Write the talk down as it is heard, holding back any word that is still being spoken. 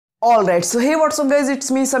Alright, so hey what's up guys,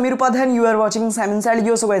 it's me Sameer Upadhyay and you are watching TheInsaneSam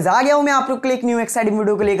video. So guys आ गया हूं मैं आप लोग के लिए एक न्यू एक्साइटिंग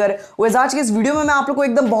वीडियो को लेकर। गाइस आज के इस वीडियो में मैं आप लोग को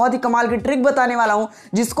एकदम बहुत ही कमाल की ट्रिक बताने वाला हूं,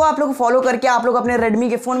 जिसको आप लोग फॉलो करके आप लोग अपने Redmi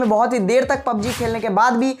के फोन में बहुत ही देर तक PUBG खेलने के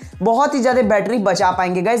बाद भी बहुत ही ज्यादा बैटरी बचा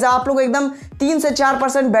पाएंगे। गाइस आप लोग एकदम 3 से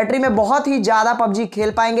 4% बैटरी में बहुत ही ज्यादा PUBG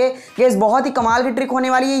खेल पाएंगे। गाइस बहुत ही कमाल की ट्रिक होने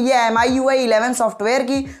वाली है, ये MIUI 11 सॉफ्टवेयर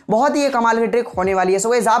की बहुत ही कमाल की ट्रिक होने वाली है। सो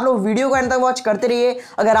गाइस आप लोग वीडियो को अंत तक वॉच करते रहिए।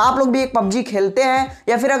 अगर आप लोग भी एक PUBG खेलते हैं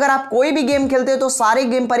या फिर अगर आप कोई भी गेम खेलते हो तो सारे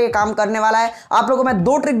गेम पर ये काम करने वाला है। आप लोगों को मैं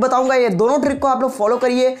 2 ट्रिक बताऊंगा, ये दोनों ट्रिक को आप लोग फॉलो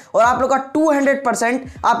करिए और आप लोग का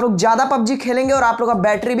 200% आप लोग ज्यादा PUBG खेलेंगे और आप लोग का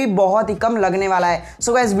बैटरी भी बहुत ही कम लगने वाला है।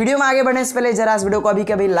 सो गाइस वीडियो में आगे बढ़ने से पहले जरा इस वीडियो को अभी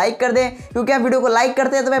कभी लाइक कर दें, क्योंकि आप वीडियो को लाइक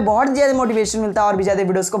करते हैं तो मैं बहुत ज्यादा मोटिवेशन मिलता है और भी ज्यादा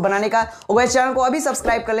वीडियोस को बनाने का। और गाइस चैनल को अभी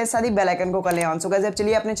सब्सक्राइब कर लें, साथ ही बेल आइकन को कर लें ऑन। सो गाइस अब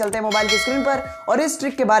चलिए अपने चलते हैं मोबाइल की स्क्रीन पर और इस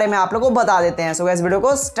ट्रिक के बारे में आप लोगों को बता देते हैं। सो गाइस वीडियो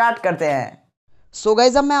को स्टार्ट करते हैं। सो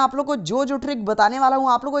गाइज अब मैं आप लोग को जो ट्रिक बताने वाला हूं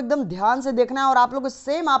आप लोग को एकदम ध्यान से देखना है और आप लोग को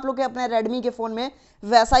सेम आप लोग के अपने Redmi के फोन में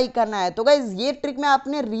वैसा ही करना है। तो गाइज ये ट्रिक मैं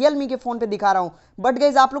अपने Realme के फोन पे दिखा रहा हूं, बट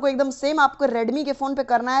गाइज आप लोग को एकदम सेम आपको Redmi के फोन पे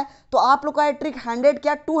करना है। तो आप लोग का ये ट्रिक 100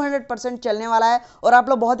 क्या 200% चलने वाला है और आप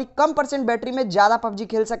लोग बहुत ही कम परसेंट बैटरी में ज्यादा PUBG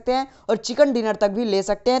खेल सकते हैं और चिकन डिनर तक भी ले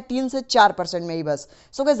सकते हैं 3 से 4% में ही बस।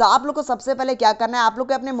 सो गाइज आप लोग को सबसे पहले क्या करना है, आप लोग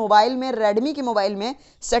के अपने मोबाइल में Redmi के मोबाइल में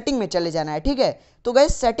सेटिंग में चले जाना है। ठीक है, तो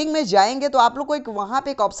गाइस सेटिंग में जाएंगे तो आप लोग को एक वहां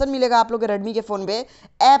पे एक ऑप्शन मिलेगा आप लोग के Redmi के फोन पे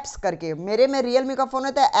एप्स करके। मेरे में Realme का फोन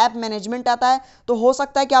है तो ऐप मैनेजमेंट आता है, तो हो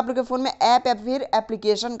सकता है कि आप लोग के फोन में ऐप या फिर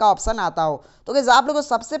एप्लीकेशन का ऑप्शन आता हो। तो गाइस आप लोग को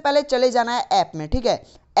सबसे पहले चले जाना है ऐप में। ठीक है,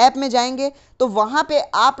 ऐप में जाएंगे तो वहां पे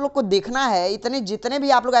आप लोग को देखना है जितने भी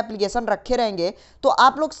आप लोग एप्लीकेशन रखे रहेंगे, तो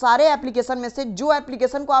आप लोग सारे एप्लीकेशन में से जो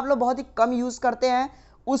एप्लीकेशन को आप लोग बहुत ही कम यूज करते हैं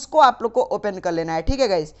उसको आप लोग को ओपन कर लेना है। ठीक है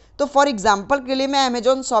गाइस, तो फॉर एग्जांपल के लिए मैं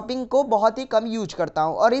अमेजॉन शॉपिंग को बहुत ही कम यूज करता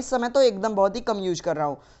हूं और इस समय तो एकदम बहुत ही कम यूज कर रहा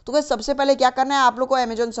हूं। तो गाइस सबसे पहले क्या करना है, आप लोग को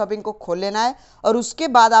अमेजॉन शॉपिंग को खोल लेना है और उसके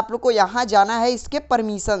बाद आप लोग को यहां जाना है इसके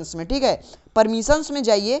परमिशंस में। ठीक है, परमिशंस में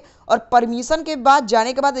जाइए और परमिशन के बाद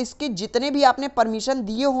जाने के बाद इसके जितने भी आपने परमिशन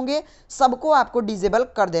दिए होंगे सबको आपको डिसेबल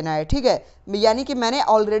कर देना है। ठीक है, यानी कि मैंने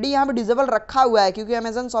ऑलरेडी यहाँ पे डिसेबल रखा हुआ है क्योंकि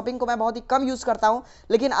अमेजॉन शॉपिंग को मैं बहुत ही कम यूज करता हूँ,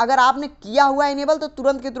 लेकिन अगर आपने किया हुआ है इनेबल तो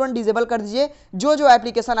तुरंत के तुरंत डिसेबल कर दीजिए जो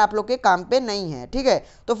एप्लीकेशन आप लोग के काम पे नहीं है। ठीक है,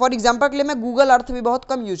 तो फॉर एग्जाम्पल के लिए मैं गूगल अर्थ भी बहुत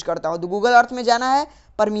कम यूज करता हूँ, तो गूगल अर्थ में जाना है,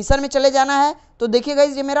 परमिशन में चले जाना है। तो देखिए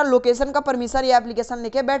गाइस ये मेरा लोकेशन का परमिशन ये एप्लीकेशन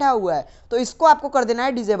लेके बैठा हुआ है, तो इसको आपको कर देना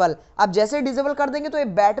है डिसेबल। आप जैसे डिसेबल कर देंगे तो ये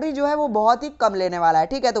बैटरी जो है वो बहुत ही कम लेने वाला है।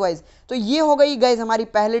 ठीक है, तो गाइस तो ये हो गई गाइस हमारी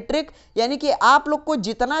पहली ट्रिक, यानी कि आप लोग को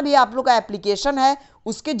जितना भी आप लोग का एप्लीकेशन है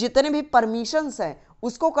उसके जितने भी परमिशंस हैं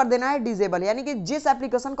उसको कर देना है डिसेबल, यानी कि जिस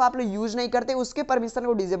एप्लीकेशन को आप लोग यूज नहीं करते उसके परमिशन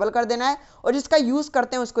को डिसेबल कर देना है और जिसका यूज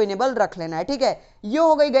करते हैं उसको इनेबल रख लेना है। ठीक है, ये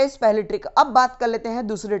हो गई गाइस पहली ट्रिक। अब बात कर लेते हैं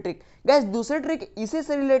दूसरी ट्रिक। गाइस दूसरी ट्रिक इसी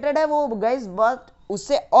से रिलेटेड है, वो गाइस बात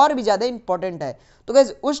उससे और भी ज्यादा इंपॉर्टेंट है। तो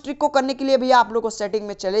गाइस उस ट्रिक को करने के लिए भी आप लोग को सेटिंग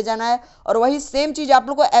में चले जाना है और वही सेम चीज आप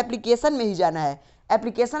लोग को एप्लीकेशन में ही जाना है।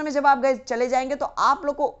 एप्लीकेशन में जब आप गाइस चले जाएंगे तो आप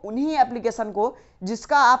लोग को उन्हीं एप्लीकेशन को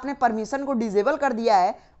जिसका आपने परमिशन को डिसेबल कर दिया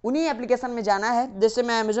है उन्हीं एप्लीकेशन में जाना है। जैसे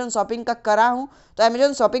मैं अमेजॉन शॉपिंग का करा हूं तो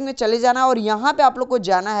अमेजॉन शॉपिंग में चले जाना और यहाँ पे आप लोग को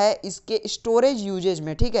जाना है इसके स्टोरेज यूजेज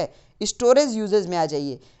में। ठीक है, स्टोरेज यूजेज में आ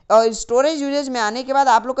जाइए और स्टोरेज यूजेज में आने के बाद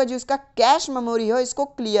आप लोग का जो इसका कैश मेमोरी हो इसको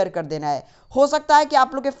क्लियर कर देना है। हो सकता है कि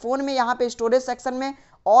आप लोग के फोन में यहाँ पे स्टोरेज सेक्शन में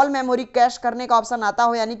ऑल मेमोरी कैश करने का ऑप्शन आता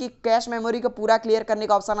हो, यानी कि कैश मेमोरी को पूरा क्लियर करने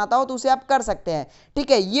का ऑप्शन आता हो, तो उसे आप कर सकते हैं।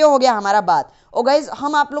 ठीक है, ये हो गया हमारा बात। और गाइज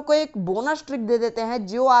हम आप लोग को एक बोनस ट्रिक दे देते हैं,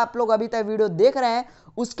 जो आप लोग अभी तक वीडियो देख रहे हैं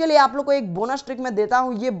उसके लिए आप लोग को एक बोनस ट्रिक मैं देता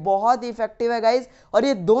हूं, ये बहुत ही इफेक्टिव है गाइज और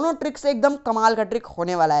ये दोनों ट्रिक से एकदम कमाल का ट्रिक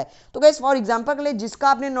होने वाला है। तो गाइज फॉर एग्जांपल के लिए जिसका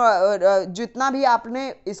आपने जितना भी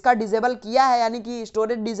आपने इसका डिसेबल किया है, यानी कि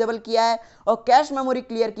स्टोरेज डिसेबल किया है और कैश मेमोरी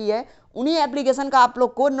क्लियर की है, उन्हीं एप्लीकेशन का आप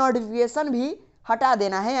लोग को नोटिफिकेशन भी हटा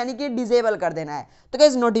देना है, यानी कि डिसेबल कर देना है। तो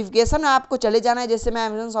गाइस नोटिफिकेशन आपको चले जाना है, जैसे मैं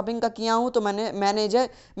अमेजॉन शॉपिंग का किया हूं तो मैंने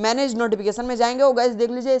मैनेज नोटिफिकेशन में जाएंगे और गाइस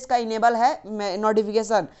देख लीजिए इसका इनेबल है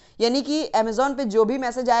नोटिफिकेशन, यानी कि अमेजॉन पे जो भी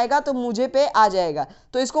मैसेज आएगा तो मुझे पे आ जाएगा,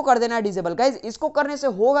 तो इसको कर देना है डिसेबल। गाइस इसको करने से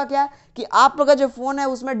होगा क्या कि आप लोग का जो फोन है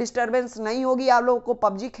उसमें डिस्टर्बेंस नहीं होगी, आप लोगों को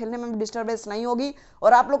PUBG खेलने में भी डिस्टर्बेंस नहीं होगी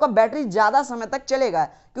और आप लोग का बैटरी ज्यादा समय तक चलेगा,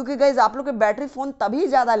 क्योंकि गाइस आप लोग के बैटरी फोन तभी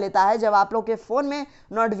ज्यादा लेता है जब आप लोग के फोन में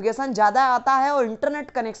नोटिफिकेशन ज्यादा आता है और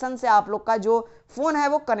इंटरनेट कनेक्शन से आप लोग का जो फोन है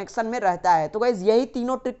वो कनेक्शन में रहता है। तो गाइस यही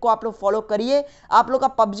तीनों ट्रिक को आप लोग फॉलो करिए, आप लोग का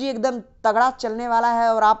PUBG एकदम तगड़ा चलने वाला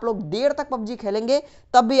है और आप लोग देर तक पबजी खेलेंगे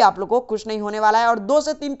तब भी आप लोग को कुछ नहीं होने वाला है और 2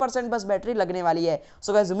 से 3% बस बैटरी लगने वाली है।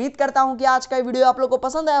 सो गाइस उम्मीद करता हूं कि आज का वीडियो आप लोग को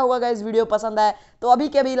पसंद आया होगा। गाइस वीडियो पसंद आए तो अभी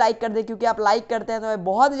के अभी लाइक कर दे, क्योंकि आप लाइक करते हैं तो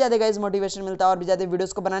बहुत ज्यादा गाइस मोटिवेशन मिलता है और भी ज्यादा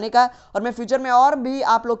वीडियोस को बनाने का, और मैं फ्यूचर में और भी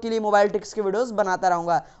आप लोग के लिए मोबाइल ट्रिक्स के वीडियोस बनाता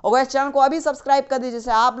रहूंगा। और गाइस चैनल को अभी सब्सक्राइब कर दीजिए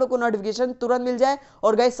जिससे आप लोग को नोटिफिकेशन तुरंत मिल जाए,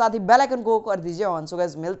 और गाइस साथ ही बेल आइकन को कर दीजिए ऑन। सो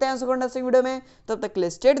गाइस मिलते हैं सुपर इंटरेस्टिंग वीडियो में, तब तक के लिए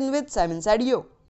stay tuned with Sam inside you.